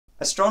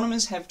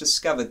Astronomers have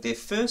discovered their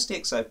first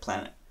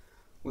exoplanet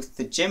with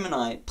the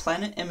Gemini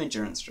Planet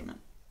Imager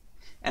instrument,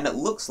 and it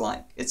looks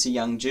like it's a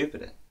young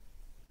Jupiter.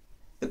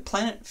 The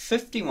planet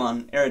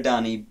 51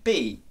 Eridani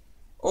b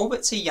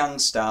orbits a young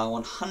star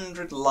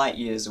 100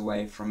 light-years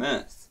away from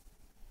Earth.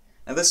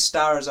 Now this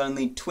star is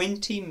only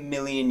 20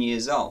 million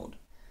years old,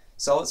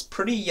 so it's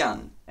pretty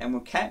young, and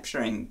we're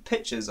capturing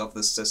pictures of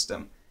this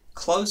system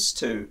close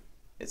to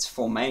its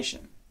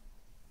formation.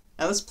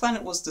 Now this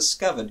planet was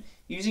discovered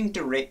using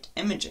direct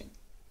imaging.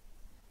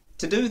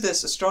 To do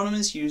this,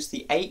 astronomers used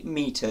the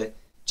 8-meter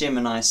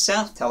Gemini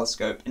South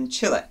telescope in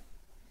Chile,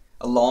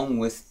 along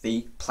with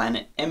the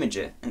Planet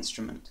Imager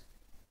instrument.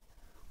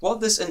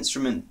 What this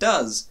instrument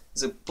does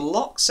is it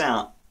blocks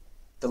out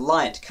the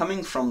light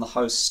coming from the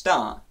host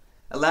star,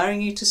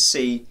 allowing you to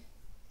see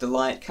the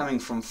light coming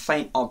from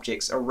faint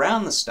objects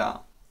around the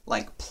star,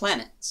 like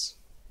planets.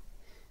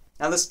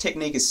 Now this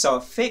technique is so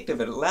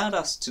effective it allowed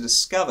us to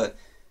discover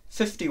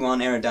 51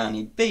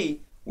 Eridani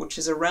b, which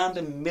is around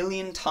 1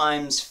 million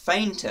times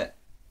fainter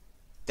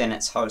than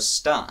its host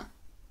star.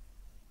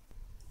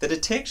 The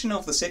detection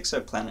of this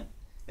exoplanet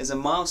is a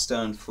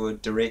milestone for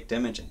direct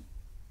imaging,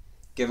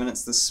 given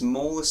it's the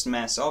smallest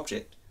mass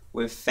object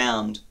we've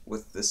found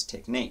with this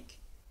technique,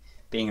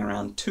 being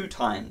around 2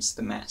 times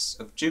the mass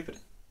of Jupiter.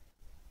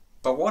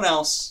 But what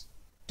else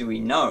do we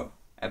know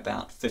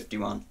about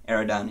 51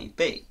 Eridani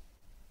b?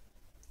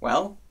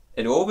 Well,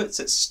 it orbits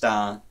its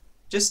star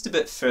just a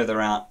bit further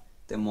out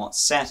than what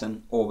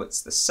Saturn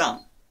orbits the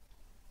Sun.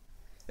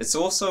 It's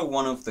also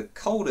one of the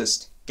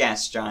coldest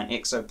gas giant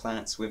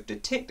exoplanets we've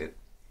detected,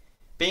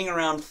 being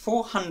around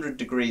 400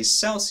 degrees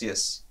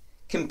Celsius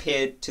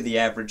compared to the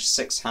average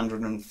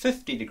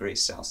 650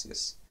 degrees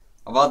Celsius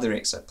of other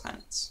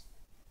exoplanets.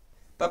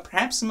 But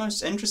perhaps the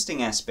most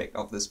interesting aspect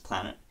of this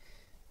planet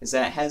is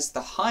that it has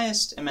the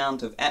highest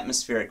amount of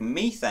atmospheric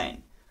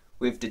methane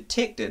we've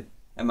detected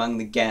among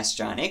the gas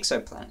giant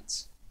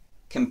exoplanets,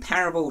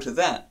 comparable to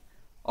that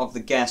of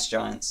the gas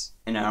giants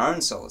in our own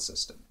solar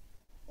system.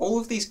 All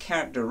of these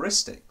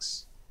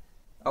characteristics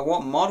are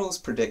what models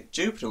predict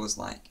Jupiter was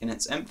like in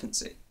its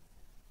infancy.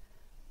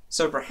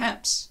 So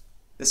perhaps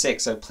this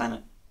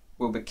exoplanet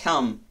will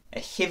become a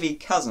heavy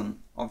cousin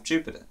of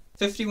Jupiter.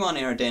 51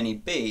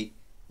 Eridani b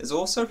is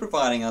also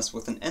providing us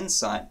with an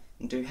insight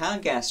into how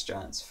gas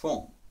giants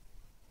form.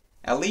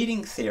 Our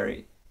leading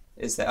theory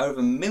is that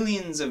over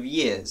millions of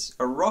years,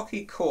 a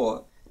rocky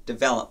core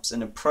develops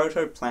in a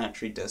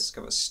protoplanetary disk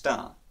of a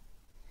star.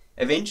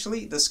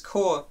 Eventually, this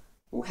core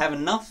will have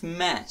enough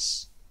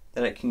mass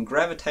that it can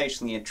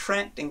gravitationally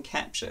attract and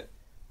capture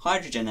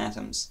hydrogen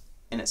atoms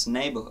in its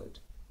neighborhood.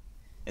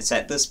 It's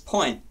at this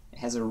point it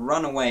has a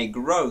runaway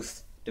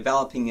growth,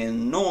 developing an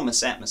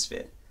enormous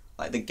atmosphere,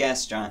 like the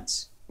gas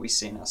giants we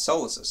see in our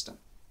solar system.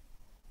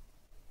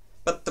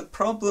 But the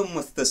problem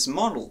with this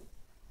model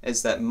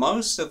is that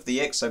most of the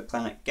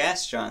exoplanet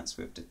gas giants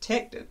we've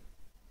detected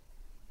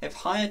have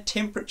higher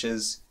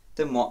temperatures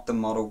than what the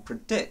model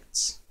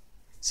predicts,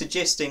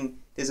 suggesting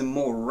there's a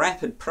more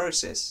rapid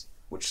process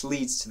which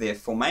leads to their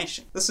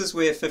formation. This is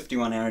where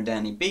 51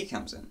 Eridani b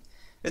comes in.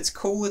 Its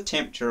cooler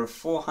temperature of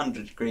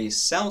 400 degrees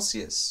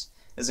Celsius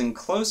is in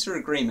closer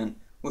agreement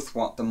with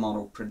what the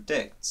model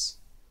predicts.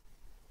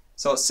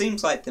 So it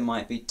seems like there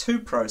might be 2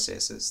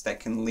 processes that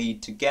can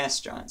lead to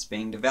gas giants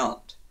being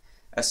developed: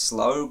 a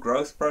slow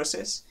growth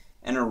process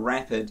and a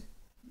rapid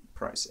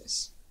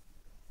process.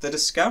 The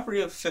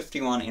discovery of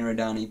 51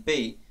 Eridani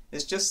b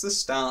is just the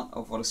start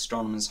of what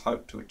astronomers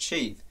hope to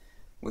achieve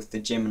with the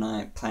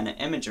Gemini Planet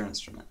Imager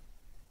instrument.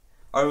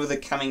 Over the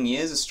coming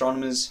years,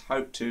 astronomers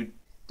hope to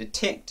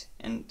detect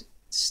and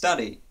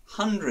study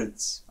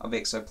hundreds of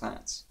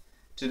exoplanets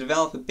to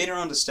develop a better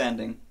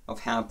understanding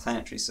of how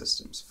planetary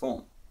systems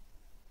form.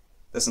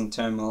 This in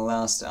turn will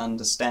allow us to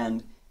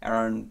understand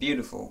our own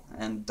beautiful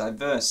and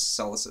diverse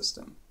solar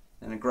system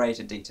in a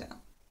greater detail.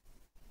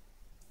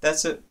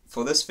 That's it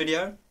for this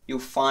video. You'll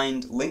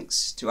find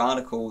links to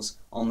articles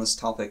on this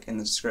topic in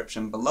the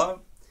description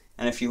below,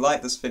 and if you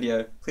like this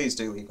video, please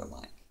do leave a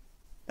like.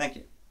 Thank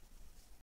you.